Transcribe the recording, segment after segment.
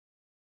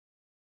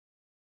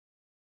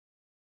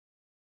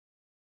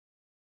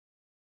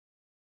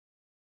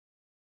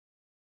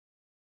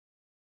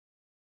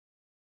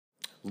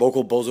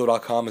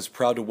LocalBozo.com is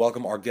proud to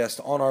welcome our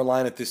guest on our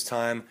line at this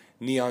time,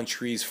 Neon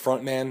Trees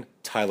frontman,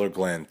 Tyler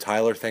Glenn.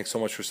 Tyler, thanks so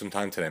much for some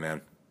time today,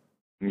 man.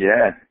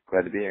 Yeah,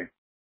 glad to be here.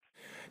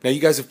 Now,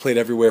 you guys have played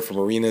everywhere from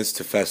arenas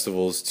to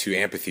festivals to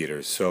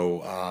amphitheaters.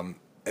 So,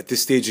 at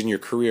this stage in your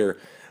career,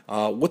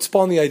 what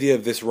spawned the idea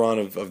of this run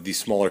of these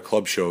smaller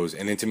club shows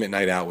and intimate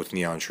night out with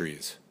Neon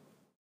Trees?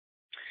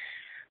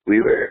 We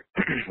were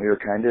we were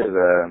kind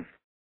of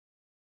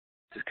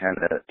just kind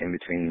of in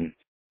between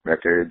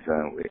records.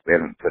 We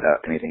haven't put out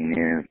anything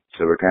new,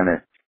 so we're kind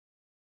of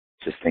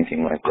just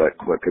thinking like,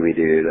 what could we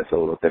do that's a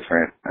little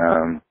different?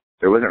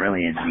 There wasn't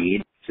really a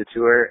need to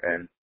tour,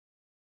 and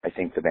I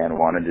think the band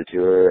wanted to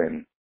tour,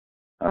 and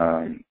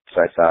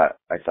so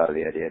I thought of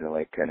the idea to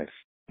like kind of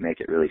make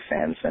it really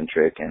fan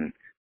centric and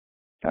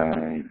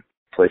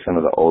play some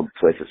of the old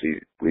places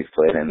we've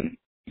played in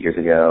years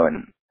ago,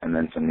 and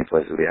then some new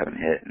places we haven't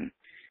hit. And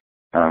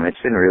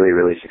it's been really,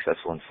 really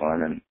successful and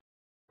fun,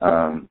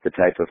 and the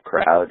type of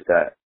crowd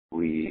that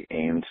we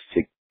aimed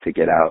to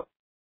get out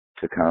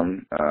to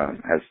come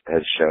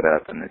has showed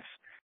up, and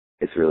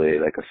it's really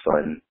like a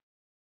fun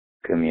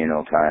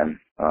communal time.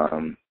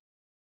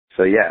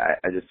 So yeah,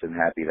 I just am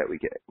happy that we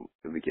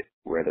get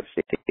we're at a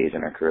stage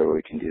in our career where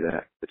we can do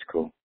that. It's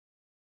cool.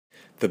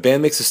 The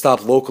band makes a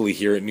stop locally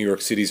here at New York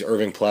City's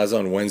Irving Plaza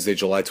on Wednesday,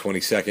 July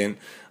 22nd.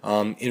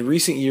 In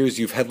recent years,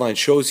 you've headlined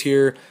shows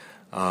here,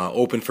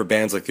 opened for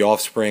bands like The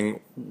Offspring.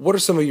 What are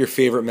some of your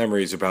favorite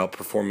memories about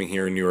performing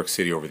here in New York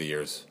City over the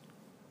years?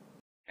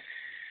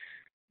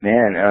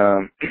 Man,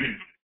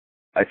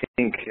 I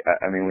think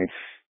I mean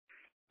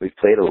we've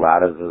played a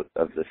lot of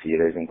the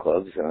theaters and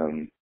clubs.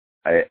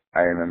 I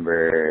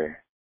remember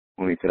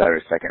when we put out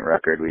our second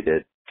record, we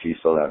did 2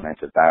 sold out nights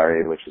at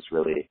Bowery, which was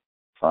really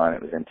fun.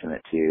 It was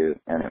intimate too,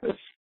 and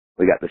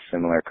we got this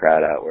similar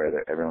crowd out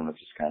where everyone was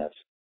just kind of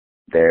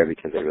there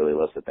because they really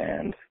loved the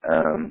band.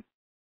 And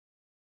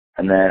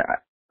then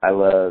I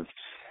loved,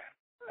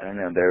 I don't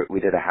know, we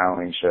did a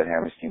Halloween show at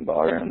Hammerstein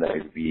Ballroom that I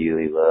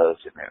really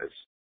loved, and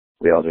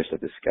we all dressed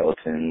up as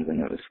skeletons,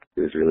 and it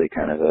was really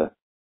kind of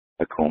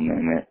a cool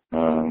moment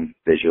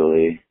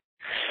visually.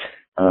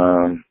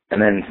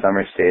 And then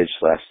Summer Stage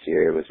last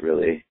year was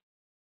really,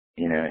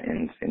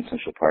 in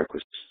Central Park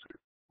was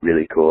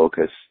really cool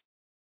because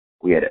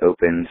we had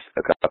opened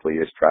a couple of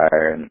years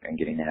prior, and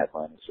getting the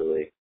headline was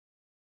really,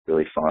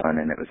 really fun,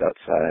 and it was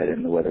outside,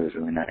 and the weather was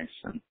really nice,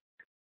 and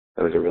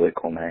it was a really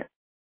cool night.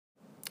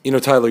 You know,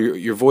 Tyler,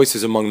 your voice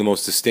is among the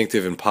most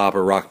distinctive in pop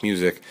or rock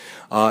music.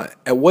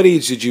 At what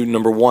age did you,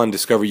 number one,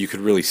 discover you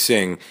could really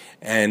sing,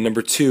 and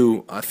number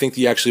two, think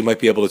that you actually might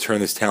be able to turn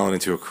this talent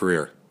into a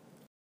career?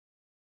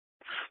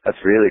 That's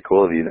really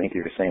cool of you. Thank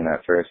you for saying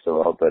that first of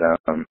all. But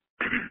I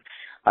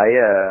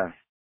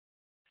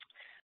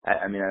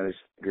mean,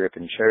 grew up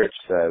in church,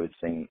 so I would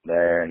sing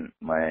there, and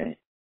my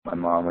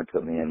mom would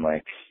put me in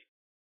like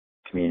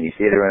community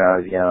theater when I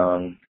was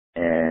young,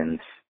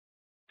 and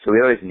so we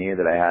always knew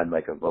that I had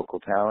like a vocal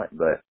talent,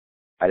 but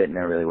I didn't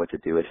know really what to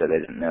do with it. I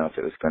didn't know if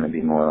it was going to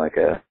be more like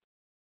a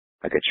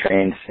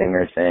trained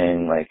singer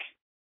thing, like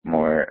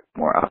more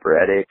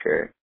operatic,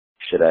 or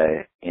should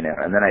I, and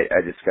then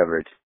I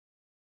discovered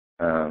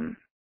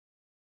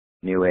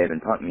new wave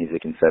and punk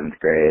music in 7th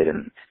grade,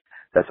 and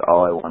that's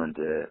all I wanted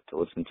to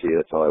listen to.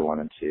 That's all I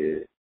wanted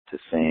to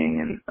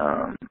sing,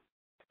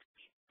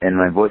 and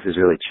my voice has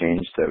really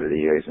changed over the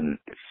years. And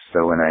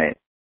so when I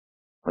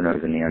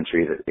was in Neon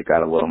Trees, it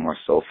got a little more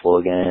soulful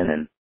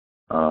again,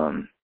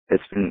 and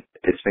it's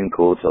been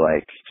cool to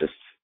like just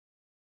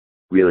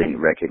really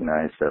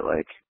recognize that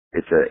like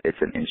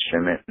it's an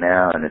instrument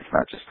now, and it's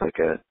not just like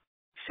a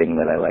thing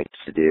that I like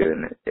to do,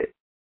 and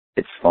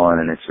it's fun,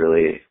 and it's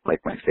really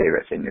like my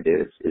favorite thing to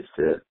do is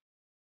to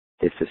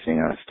sing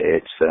on a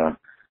stage. So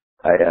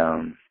I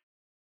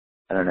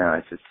don't know,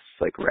 it's just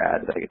like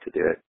rad that I get to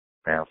do it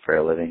now for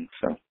a living.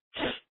 So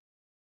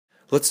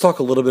Let's talk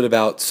a little bit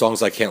about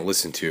Songs I Can't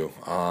Listen to.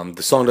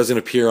 The song doesn't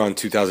appear on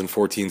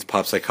 2014's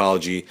Pop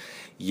Psychology,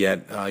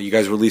 yet you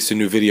guys released a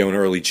new video in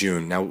early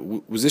June. Now,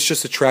 was this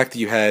just a track that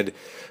you had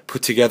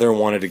put together and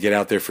wanted to get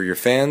out there for your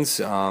fans?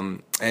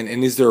 And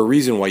is there a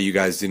reason why you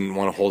guys didn't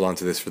want to hold on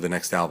to this for the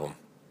next album?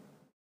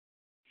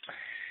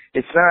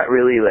 it's not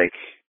really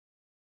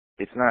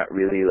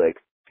like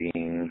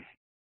being,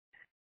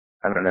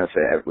 I don't know if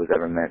it was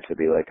ever meant to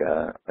be like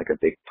a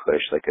big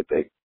push, like a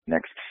big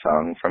next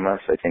song from us.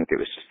 I think it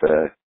was just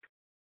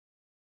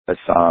a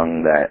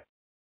song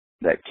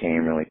that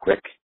came really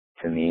quick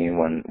to me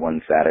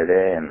one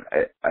Saturday, and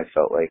I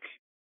felt like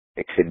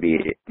it could be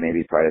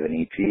maybe part of an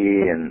EP,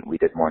 and we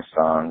did more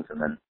songs,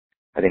 and then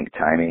I think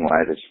timing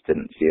wise it just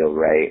didn't feel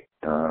right.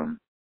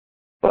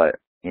 But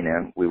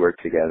we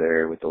worked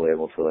together with the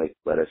label to like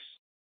let us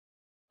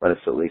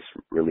at least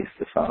release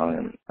the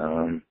song,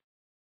 and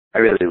I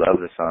really love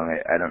the song.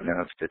 I don't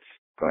know if it's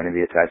going to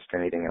be attached to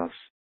anything else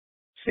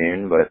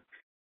soon, but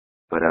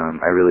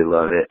I really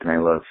love it, and I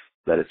love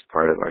that it's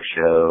part of our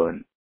show,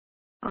 and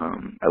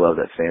I love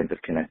that fans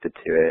have connected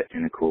to it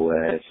in a cool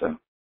way. So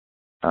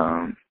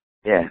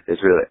yeah, there's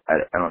really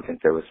I don't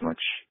think there was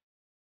much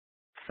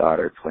thought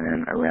or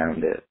plan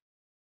around it.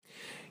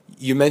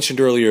 You mentioned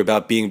earlier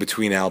about being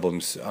between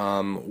albums.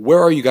 Where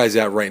are you guys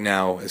at right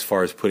now as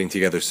far as putting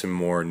together some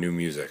more new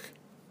music?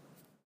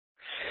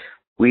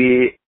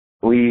 We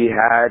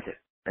had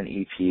an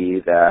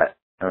EP that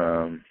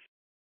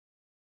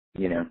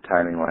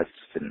timing wise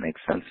just didn't make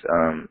sense.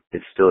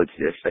 It still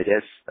exists, I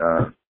guess.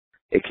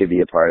 It could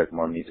be a part of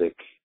more music,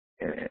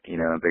 a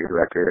bigger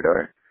record,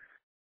 or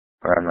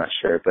I'm not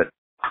sure. But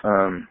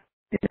I'm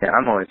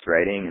always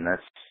writing, and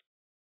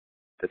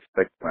that's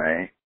like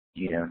my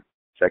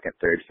second,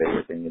 third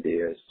favorite thing to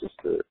do is just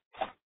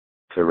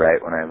to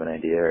write when I have an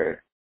idea,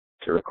 or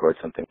to record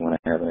something when I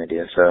have an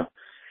idea. So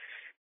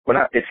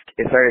it's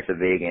sorry, it's a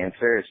vague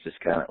answer. It's just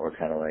we're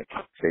kind of like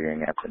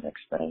figuring out the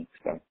next thing.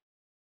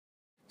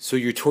 So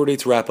your tour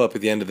dates wrap up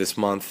at the end of this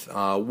month.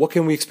 What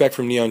can we expect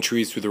from Neon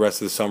Trees through the rest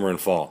of the summer and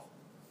fall?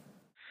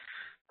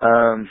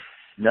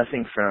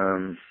 Nothing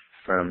from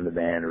the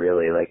band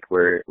really. Like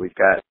we've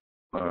got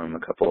a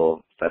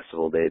couple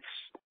festival dates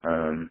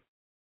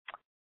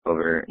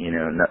over,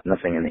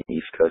 nothing in the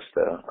East Coast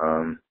though.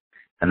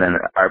 And then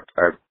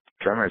our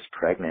drummer is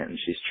pregnant and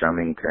she's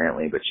drumming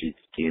currently, but she's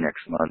due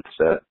next month.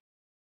 So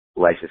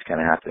life is kind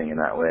of happening in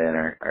that way. And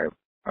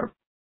our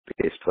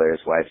bass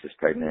player's wife is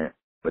pregnant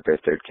with their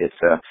third kid.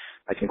 So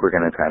I think we're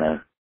going to kind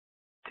of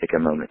take a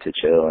moment to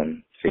chill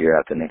and figure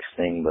out the next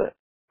thing.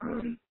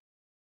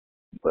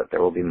 But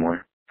there will be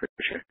more for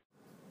sure.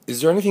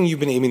 Is there anything you've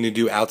been aiming to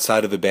do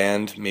outside of the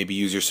band? Maybe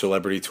use your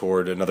celebrity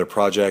toward another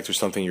project or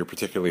something you're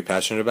particularly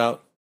passionate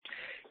about?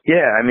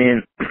 Yeah, I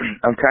mean,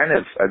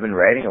 I've been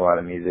writing a lot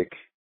of music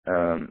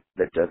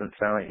that doesn't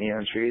sound like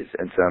Neon Trees,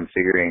 and so I'm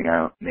figuring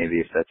out maybe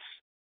if that's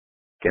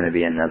going to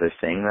be another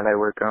thing that I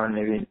work on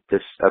maybe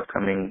this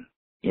upcoming,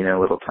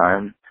 little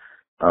time.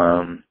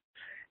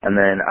 And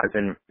then I've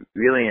been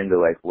really into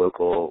like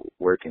local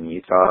work in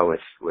Utah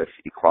with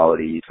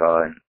Equality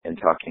Utah and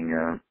talking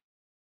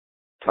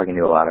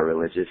to a lot of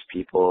religious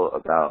people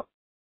about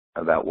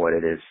what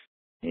it is,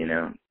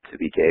 to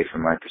be gay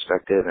from my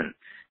perspective,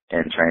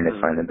 and trying to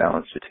find the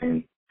balance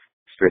between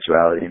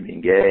spirituality and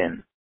being gay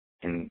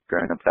and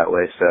growing up that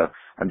way. So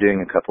I'm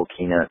doing a couple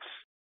keynotes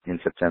in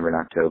September and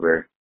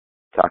October,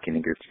 talking to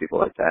groups of people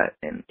like that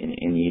in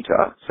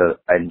Utah. So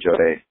I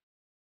enjoy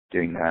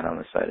doing that on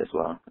the side as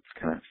well.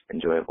 It's kind of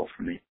enjoyable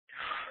for me.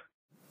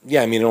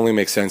 Yeah, I mean, it only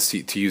makes sense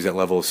to use that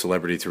level of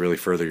celebrity to really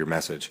further your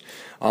message.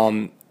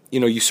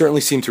 You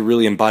certainly seem to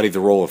really embody the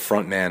role of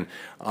frontman.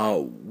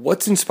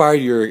 What's inspired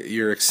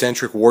your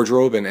eccentric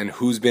wardrobe, and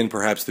who's been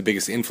perhaps the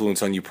biggest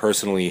influence on you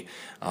personally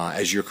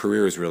as your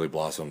career has really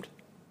blossomed?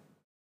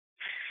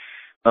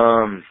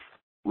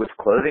 With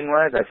clothing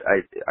wise,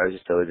 I was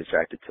just always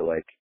attracted to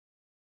like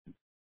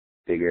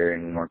bigger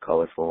and more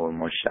colorful and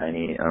more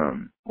shiny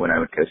when I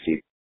would go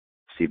see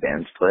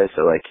bands play.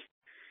 So like,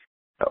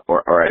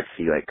 or I'd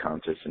see like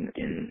concerts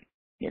in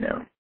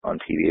on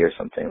TV or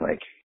something.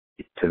 Like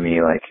to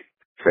me, like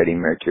Freddie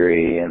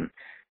Mercury and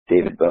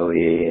David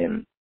Bowie,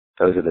 and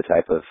those are the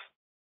type of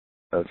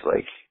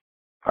like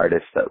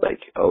artists that like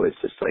always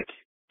just like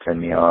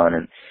turn me on.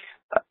 And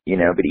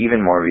but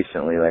even more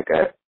recently, like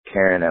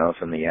Karen O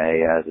from the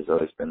IAS has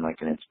always been like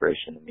an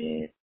inspiration to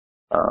me.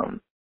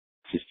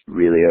 Just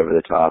really over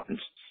the top and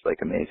just like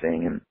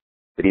amazing.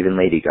 But even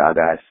Lady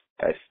Gaga,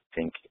 I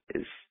think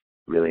is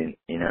really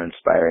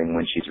inspiring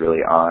when she's really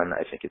on.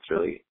 I think it's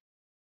really,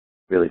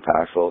 really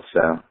powerful.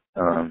 So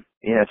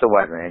it's a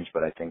wide range,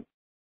 but I think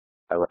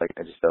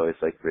I just always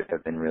like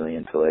have been really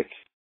into like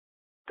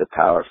the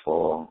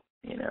powerful,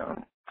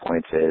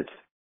 pointed,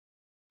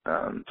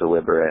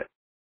 deliberate,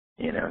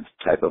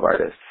 type of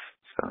artists.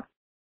 So.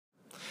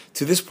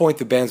 To this point,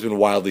 the band's been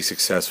wildly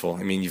successful.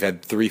 I mean, you've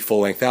had 3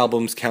 full-length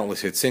albums,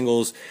 countless hit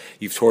singles,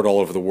 you've toured all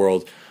over the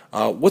world.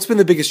 What's been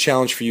the biggest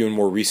challenge for you in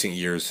more recent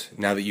years,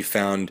 now that you've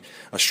found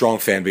a strong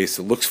fan base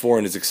that looks for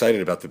and is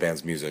excited about the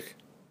band's music?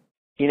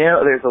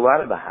 There's a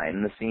lot of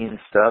behind-the-scenes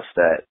stuff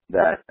that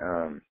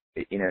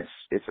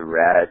it's a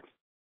rad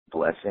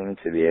blessing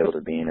to be able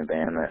to be in a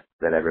band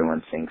that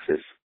everyone thinks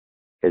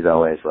is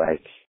always,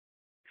 like,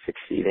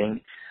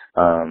 succeeding.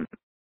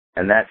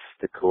 And that's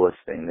the coolest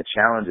thing. The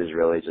challenge is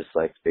really just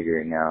like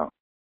figuring out,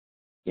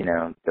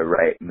 the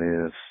right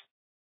move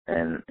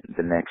and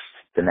the next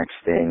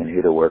thing and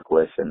who to work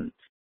with and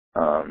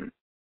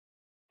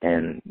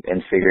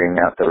figuring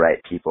out the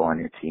right people on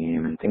your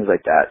team and things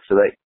like that. So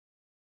like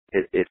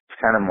it's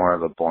kind of more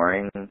of a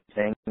boring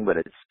thing, but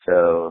it's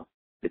so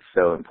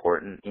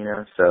important,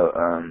 So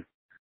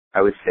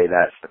I would say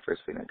that's the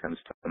first thing that comes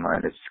to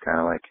mind. It's just kind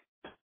of like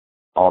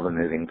all the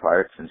moving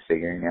parts and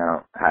figuring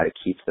out how to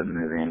keep them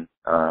moving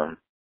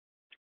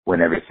when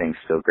everything's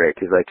still great.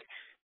 Because like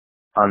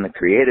on the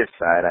creative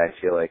side, I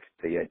feel like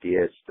the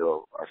ideas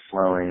still are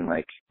flowing.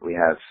 Like we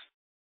have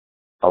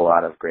a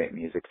lot of great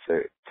music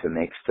to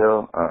make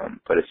still,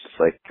 but it's just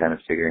like kind of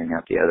figuring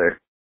out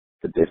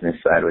the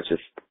business side, which is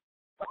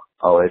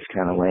always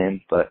kind of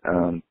lame. But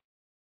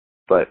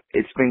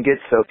it's been good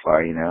so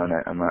far, and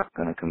I'm not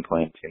gonna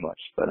complain too much.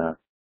 But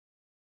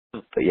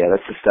yeah,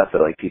 that's the stuff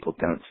that like people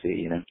don't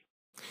see,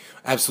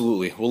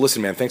 Absolutely. Well,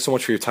 listen, man, thanks so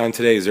much for your time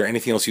today. Is there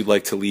anything else you'd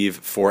like to leave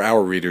for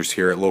our readers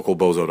here at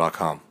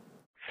localbozo.com?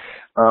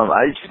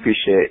 I just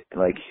appreciate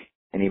like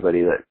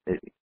anybody that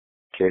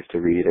cares to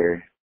read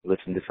or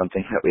listen to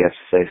something that we have to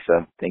say.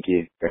 So thank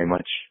you very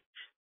much.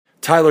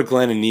 Tyler,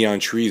 Glenn, and Neon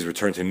Trees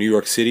return to New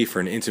York City for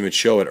an intimate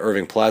show at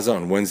Irving Plaza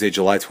on Wednesday,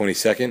 July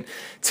 22nd.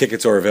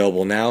 Tickets are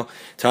available now.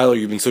 Tyler,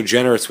 you've been so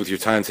generous with your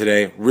time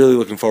today. Really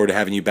looking forward to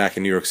having you back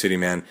in New York City,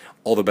 man.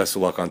 All the best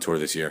of luck on tour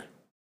this year.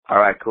 All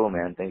right, cool,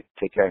 man.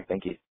 Take care.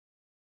 Thank you.